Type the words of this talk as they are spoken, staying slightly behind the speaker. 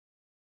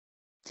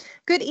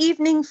Good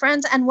evening,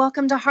 friends, and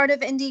welcome to Heart of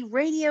Indie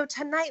Radio.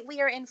 Tonight,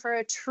 we are in for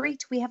a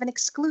treat. We have an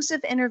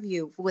exclusive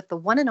interview with the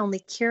one and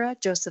only Kira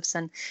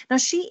Josephson. Now,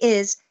 she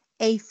is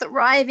a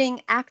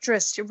thriving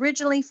actress,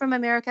 originally from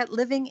America,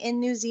 living in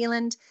New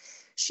Zealand.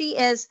 She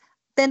has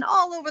been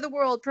all over the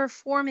world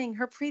performing.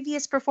 Her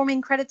previous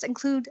performing credits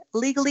include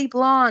Legally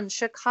Blonde,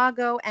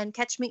 Chicago, and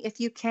Catch Me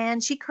If You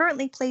Can. She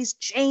currently plays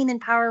Jane in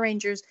Power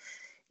Rangers,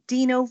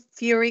 Dino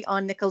Fury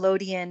on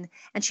Nickelodeon,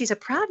 and she's a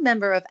proud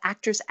member of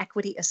Actors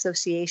Equity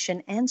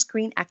Association and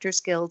Screen Actors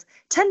Guild.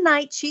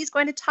 Tonight, she's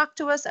going to talk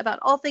to us about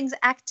all things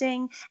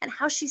acting and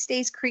how she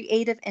stays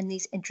creative in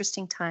these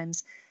interesting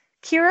times.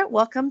 Kira,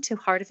 welcome to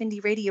Heart of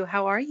Indie Radio.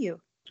 How are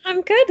you?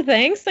 I'm good,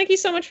 thanks. Thank you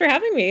so much for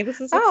having me. This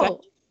is exciting.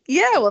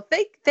 Yeah, well,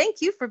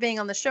 thank you for being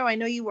on the show. I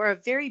know you are a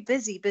very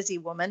busy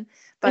woman,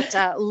 but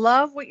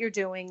love what you're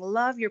doing.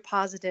 Love your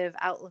positive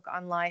outlook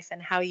on life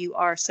and how you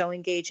are so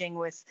engaging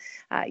with,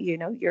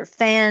 your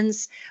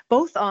fans,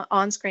 both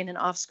on screen and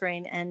off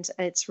screen. And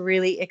it's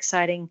really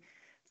exciting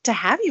to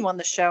have you on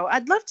the show.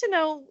 I'd love to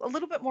know a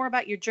little bit more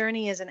about your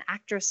journey as an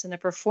actress and a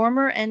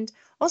performer, and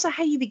also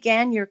how you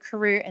began your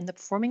career in the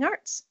performing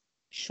arts.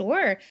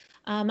 Sure.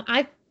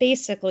 I've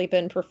basically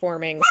been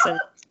performing since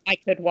I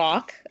could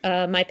walk.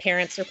 My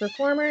parents are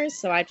performers,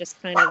 so I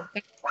just kind of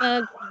got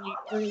plugged really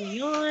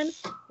early on,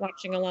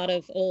 watching a lot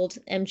of old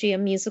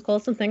MGM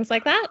musicals and things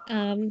like that.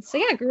 So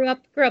yeah, grew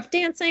up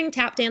dancing,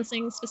 tap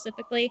dancing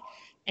specifically,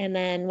 and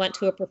then went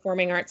to a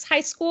performing arts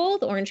high school,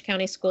 the Orange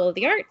County School of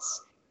the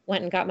Arts.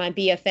 Went and got my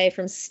BFA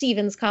from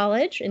Stevens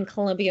College in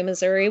Columbia,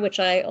 Missouri, which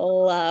I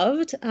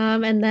loved.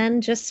 And then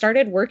just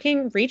started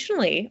working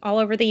regionally all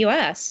over the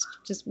US.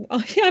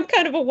 I'm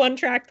kind of a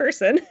one-track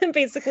person and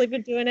basically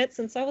been doing it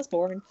since I was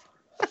born.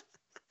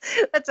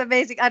 That's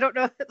amazing. I don't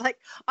know, like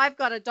I've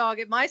got a dog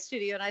in my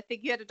studio and I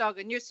think you had a dog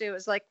in your studio.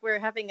 It's like we're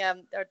having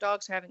our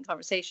dogs are having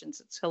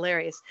conversations. It's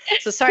hilarious.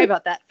 So sorry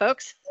about that,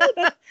 folks.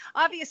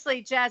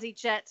 Obviously, Jazzy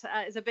Jet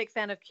is a big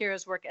fan of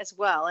Kira's work as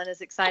well and is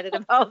excited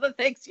about all the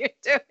things you're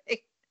doing.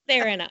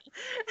 Fair enough.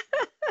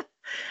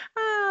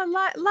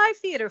 Live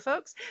theater,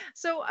 folks.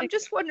 So I'm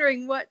just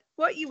wondering what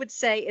you would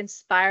say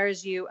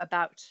inspires you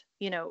about,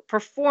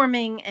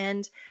 performing,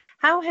 and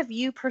how have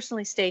you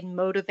personally stayed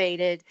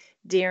motivated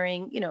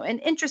during, an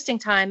interesting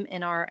time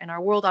in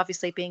our world,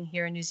 obviously being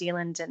here in New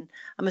Zealand, and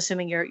I'm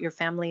assuming your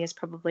family is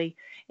probably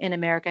in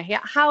America.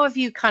 Yeah, how have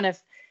you kind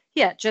of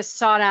just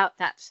sought out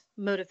that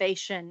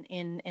motivation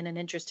in an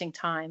interesting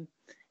time?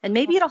 And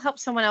maybe it'll help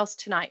someone else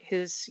tonight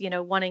who's,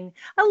 wanting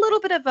a little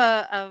bit of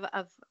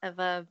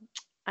a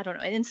I don't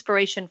know, an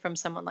inspiration from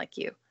someone like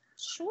you.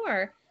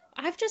 Sure.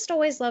 I've just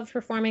always loved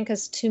performing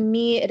because to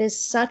me it is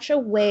such a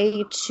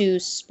way to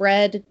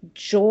spread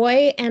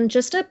joy and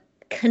just a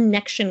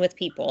connection with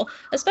people,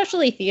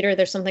 especially theater.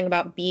 There's something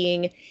about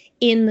being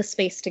in the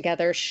space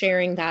together,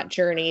 sharing that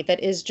journey that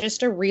is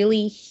just a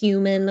really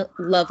human,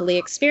 lovely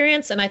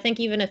experience. And I think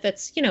even if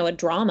it's, a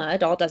drama,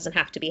 it all doesn't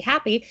have to be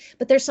happy,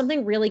 but there's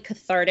something really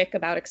cathartic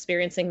about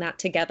experiencing that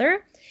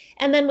together.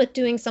 And then with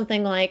doing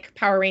something like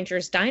Power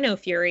Rangers Dino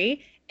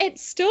Fury, it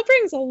still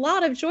brings a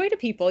lot of joy to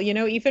people.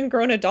 Even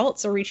grown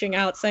adults are reaching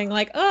out saying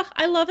like, oh,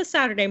 I love a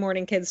Saturday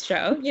morning kids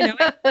show,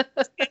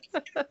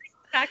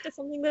 back to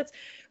something that's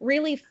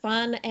really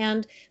fun.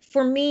 And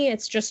for me,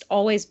 it's just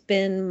always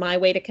been my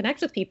way to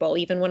connect with people.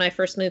 Even when I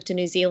first moved to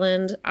New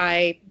Zealand,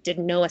 I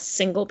didn't know a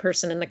single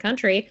person in the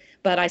country,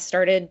 but I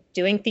started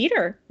doing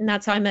theater. And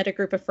that's how I met a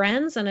group of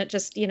friends. And it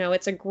just,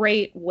 it's a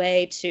great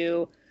way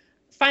to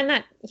find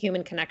that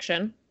human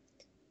connection.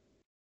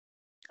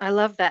 I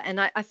love that.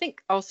 And I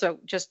think also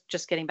just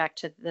getting back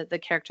to the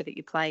character that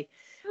you play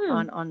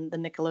on the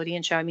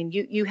Nickelodeon show. I mean,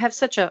 you have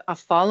such a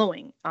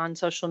following on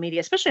social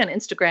media, especially on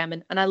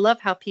Instagram. And I love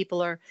how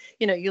people are,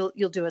 you'll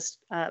do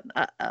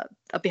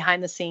a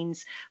behind the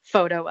scenes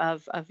photo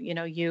of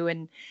you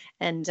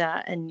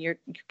and your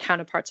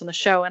counterparts on the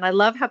show. And I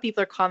love how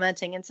people are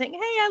commenting and saying, hey,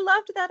 I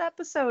loved that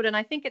episode. And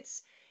I think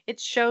it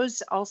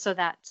shows also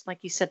that, like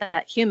you said,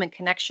 that human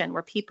connection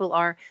where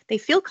they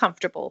feel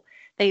comfortable.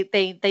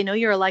 They know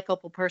you're a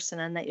likable person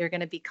and that you're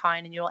going to be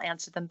kind and you'll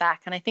answer them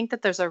back. And I think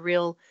that there's a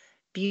real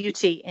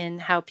beauty in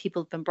how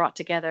people have been brought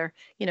together,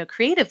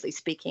 creatively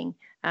speaking,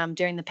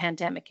 during the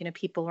pandemic.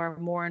 People are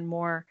more and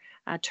more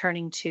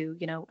turning to,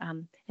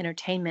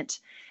 entertainment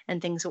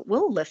and things that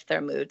will lift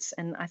their moods.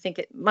 And I think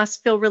it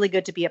must feel really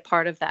good to be a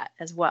part of that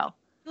as well.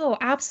 Oh,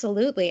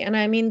 absolutely. And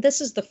I mean, this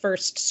is the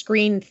first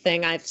screen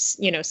thing I've,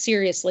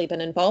 seriously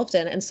been involved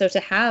in. And so to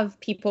have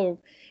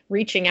people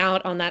reaching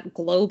out on that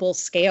global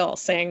scale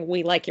saying,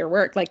 we like your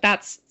work, like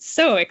that's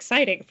so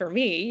exciting for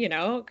me,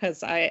 because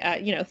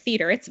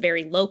theater, it's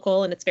very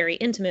local and it's very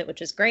intimate,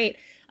 which is great.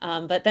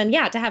 But then,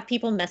 to have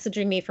people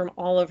messaging me from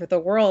all over the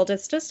world,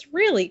 it's just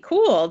really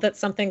cool that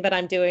something that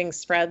I'm doing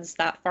spreads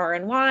that far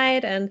and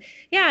wide. And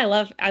I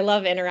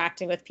love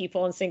interacting with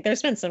people and seeing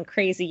there's been some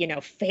crazy,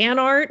 fan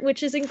art,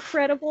 which is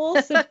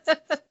incredible. So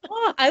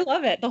I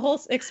love it. The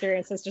whole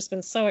experience has just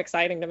been so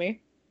exciting to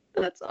me.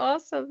 That's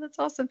awesome. That's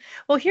awesome.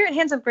 Well, here at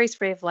Hands of Grace,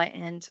 Ray of Light,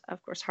 and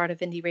of course, Heart of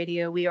Indie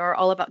Radio, we are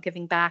all about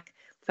giving back.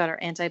 we've got our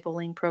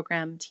anti-bullying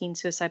program, teen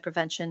suicide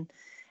prevention,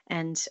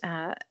 and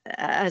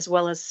as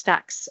well as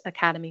Stax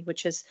Academy,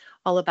 which is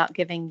all about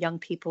giving young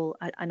people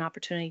an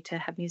opportunity to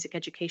have music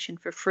education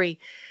for free.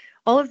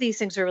 All of these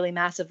things are really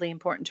massively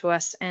important to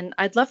us, and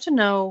I'd love to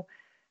know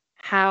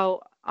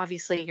how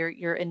obviously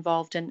you're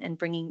involved in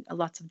bringing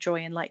lots of joy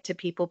and light to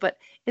people, but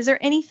is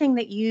there anything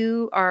that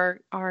you are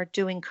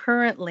doing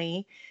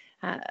currently,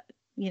 uh,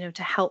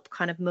 to help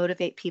kind of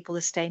motivate people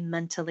to stay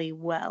mentally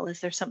well? Is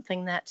there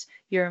something that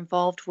you're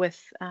involved with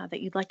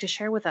that you'd like to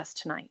share with us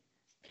tonight?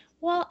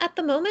 Well, at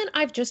the moment,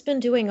 I've just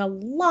been doing a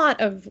lot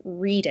of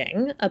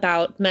reading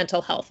about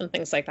mental health and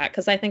things like that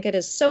because I think it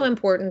is so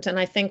important. And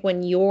I think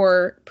when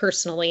you're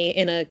personally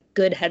in a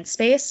good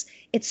headspace,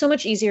 it's so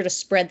much easier to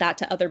spread that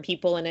to other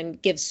people and then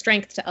give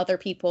strength to other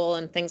people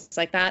and things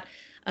like that.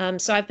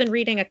 So I've been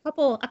reading a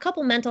couple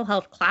mental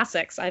health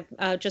classics.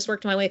 I've just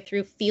worked my way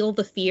through Feel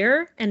the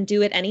Fear and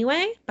Do It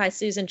Anyway by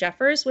Susan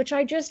Jeffers, which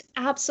I just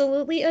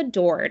absolutely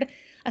adored.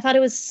 I thought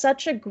it was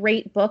such a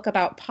great book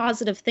about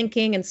positive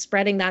thinking and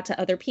spreading that to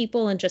other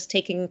people and just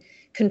taking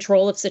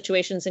control of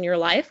situations in your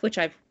life, which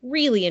I've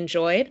really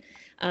enjoyed.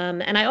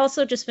 And I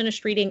also just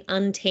finished reading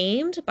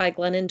Untamed by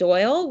Glennon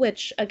Doyle,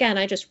 which again,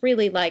 I just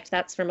really liked.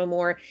 That's from a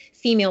more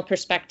female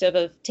perspective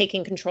of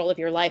taking control of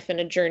your life and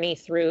a journey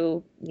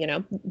through,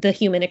 the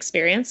human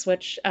experience,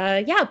 which,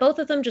 yeah, both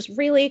of them just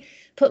really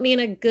put me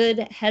in a good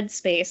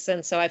headspace.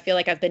 And so I feel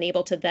like I've been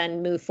able to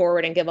then move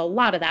forward and give a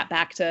lot of that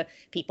back to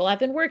people I've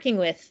been working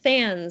with,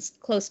 fans,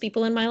 close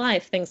people in my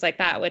life, things like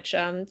that, which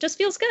just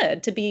feels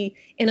good to be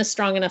in a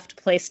strong enough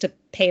place to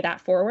pay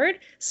that forward.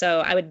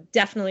 So I would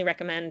definitely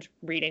recommend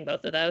reading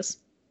both of those.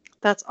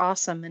 That's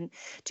awesome. And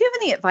do you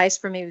have any advice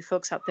for maybe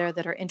folks out there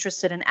that are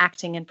interested in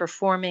acting and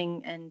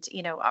performing and,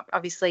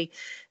 obviously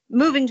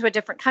moving to a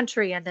different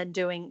country and then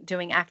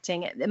doing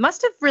acting? It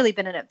must have really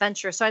been an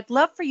adventure. So I'd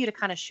love for you to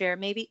kind of share,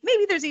 maybe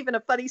there's even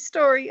a funny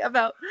story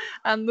about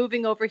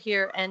moving over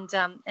here and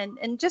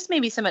just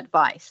maybe some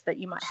advice that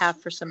you might have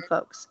for some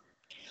folks.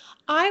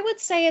 I would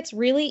say it's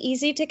really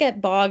easy to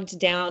get bogged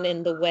down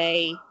in the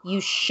way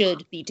you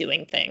should be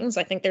doing things.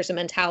 I think there's a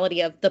mentality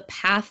of the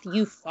path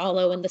you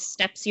follow and the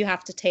steps you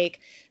have to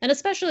take. And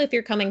especially if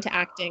you're coming to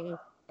acting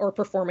or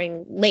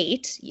performing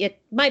late, it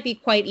might be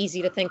quite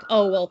easy to think,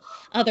 oh, well,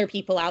 other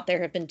people out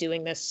there have been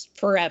doing this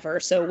forever.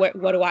 So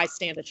what do I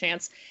stand a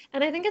chance?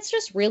 And I think it's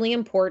just really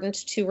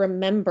important to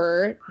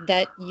remember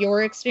that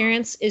your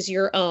experience is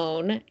your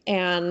own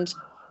and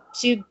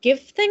to give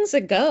things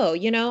a go.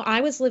 I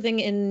was living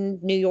in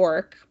New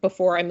York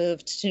before I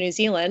moved to New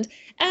Zealand,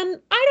 and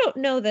I don't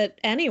know that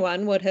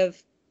anyone would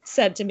have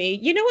said to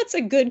me, what's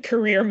a good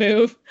career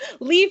move?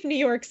 Leave New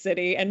York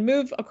City and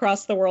move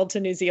across the world to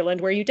New Zealand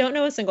where you don't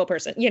know a single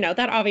person.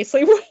 That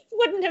obviously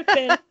wouldn't have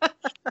been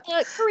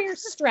a career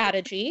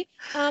strategy.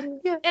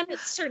 Yeah. And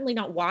it's certainly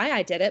not why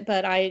I did it,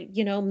 but I,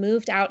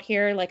 moved out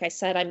here. Like I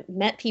said, I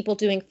met people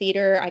doing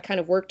theater. I kind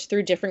of worked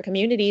through different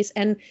communities,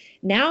 and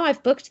now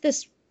I've booked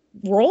this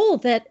role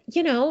that,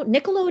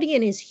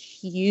 Nickelodeon is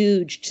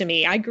huge to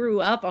me. I grew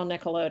up on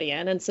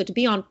Nickelodeon. And so to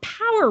be on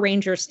Power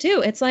Rangers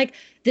too, it's like,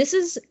 this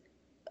is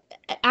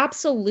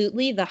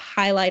absolutely the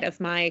highlight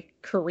of my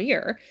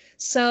career.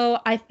 So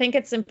I think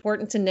it's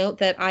important to note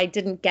that I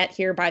didn't get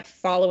here by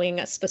following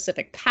a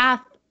specific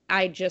path.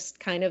 I just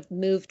kind of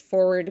moved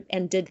forward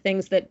and did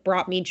things that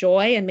brought me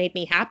joy and made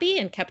me happy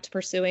and kept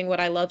pursuing what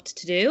I loved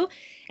to do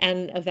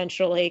and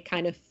eventually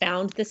kind of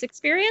found this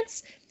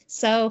experience.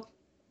 So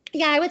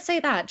yeah, I would say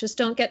that. Just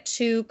don't get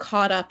too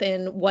caught up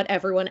in what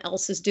everyone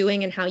else is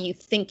doing and how you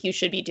think you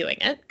should be doing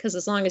it. Because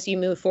as long as you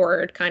move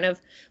forward kind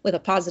of with a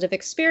positive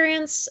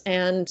experience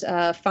and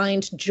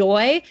find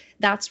joy,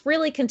 that's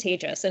really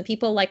contagious. And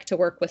people like to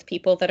work with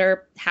people that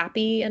are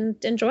happy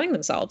and enjoying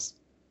themselves.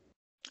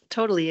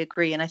 Totally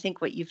agree. And I think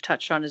what you've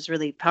touched on is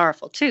really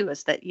powerful too,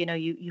 is that,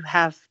 you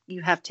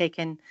have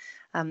taken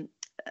um,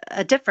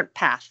 a different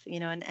path,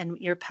 and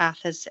your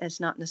path has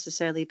not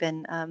necessarily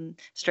been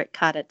straight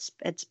cut.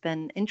 It's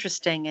been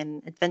interesting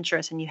and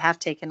adventurous, and you have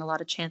taken a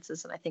lot of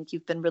chances. And I think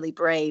you've been really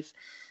brave.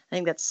 I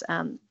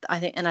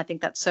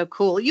think that's so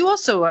cool. You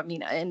also, I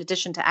mean, in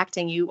addition to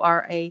acting, you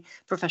are a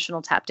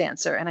professional tap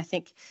dancer, and I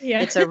think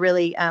Yeah. it's a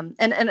really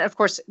and of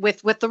course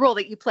with the role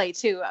that you play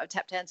too,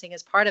 tap dancing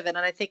is part of it. And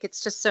I think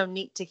it's just so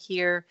neat to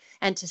hear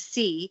and to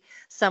see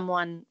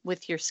someone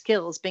with your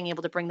skills being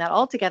able to bring that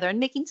all together and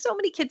making so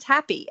many kids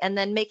happy, and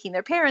then making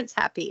their parents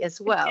happy as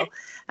well,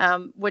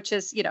 which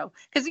is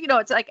because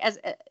it's like as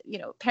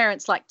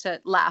parents like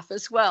to laugh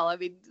as well. I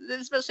mean,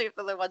 especially if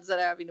they're the ones that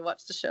are having to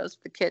watch the shows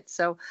for the kids.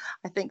 So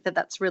I think that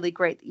that's really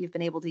great that you've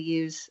been able to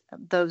use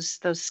those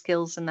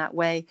skills in that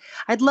way.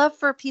 I'd love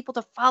for people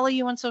to follow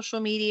you on social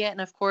media,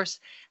 and of course,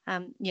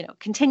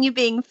 continue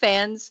being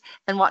fans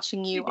and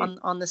watching you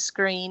on the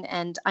screen.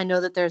 And I know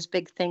that there's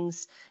big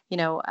things,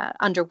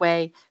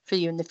 underway for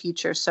you in the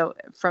future. So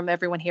from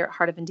everyone here at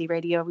Heart of Indie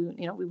Radio,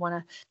 we want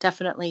to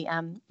definitely,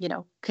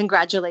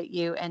 congratulate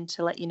you and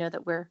to let you know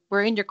that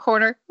we're in your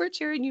corner. We're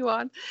cheering you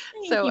on.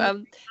 Thank So, you very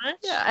much.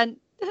 yeah. And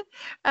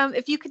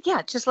if you could,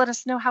 yeah, just let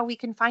us know how we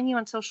can find you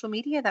on social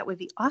media, that would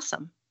be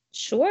awesome.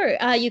 Sure.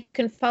 You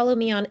can follow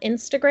me on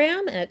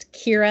Instagram at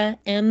Kira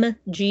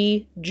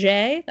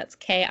MGJ. That's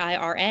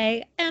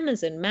Kira. M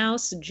as in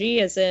mouse, G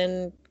as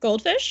in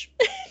goldfish,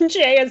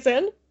 J as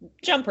in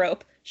jump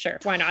rope. Sure,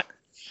 why not?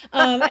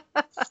 Um,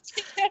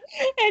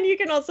 and you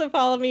can also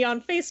follow me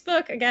on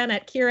Facebook again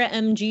at Kira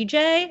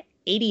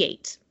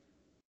MGJ88.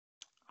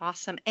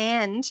 Awesome.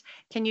 And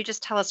can you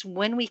just tell us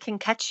when we can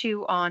catch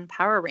you on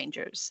Power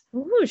Rangers?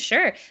 Ooh,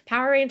 sure.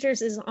 Power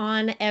Rangers is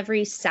on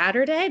every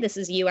Saturday. This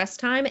is U.S.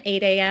 time,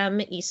 8 a.m.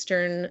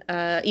 Eastern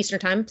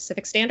time,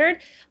 Pacific Standard.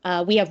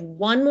 We have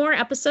one more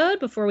episode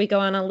before we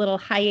go on a little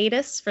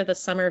hiatus for the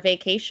summer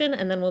vacation,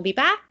 and then we'll be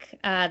back.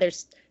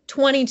 There's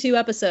 22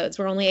 episodes.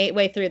 We're only 8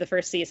 way through the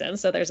first season,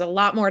 so there's a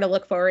lot more to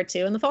look forward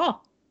to in the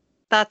fall.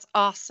 That's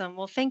awesome.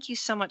 Well, thank you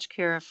so much,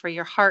 Kira, for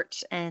your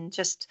heart and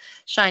just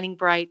shining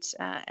bright.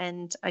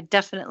 And I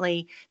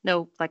definitely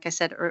know, like I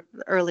said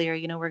earlier,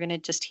 we're going to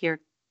just hear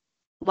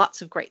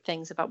lots of great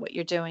things about what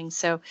you're doing.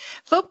 So,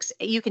 folks,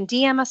 you can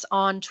DM us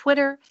on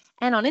Twitter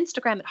and on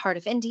Instagram at Heart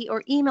of Indie,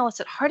 or email us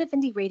at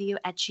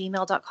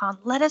heartofindieradio@gmail.com.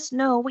 Let us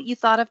know what you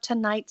thought of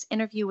tonight's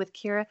interview with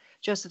Kira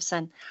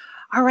Josephson.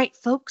 All right,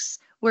 folks,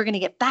 we're going to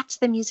get back to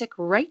the music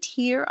right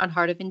here on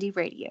Heart of Indie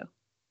Radio.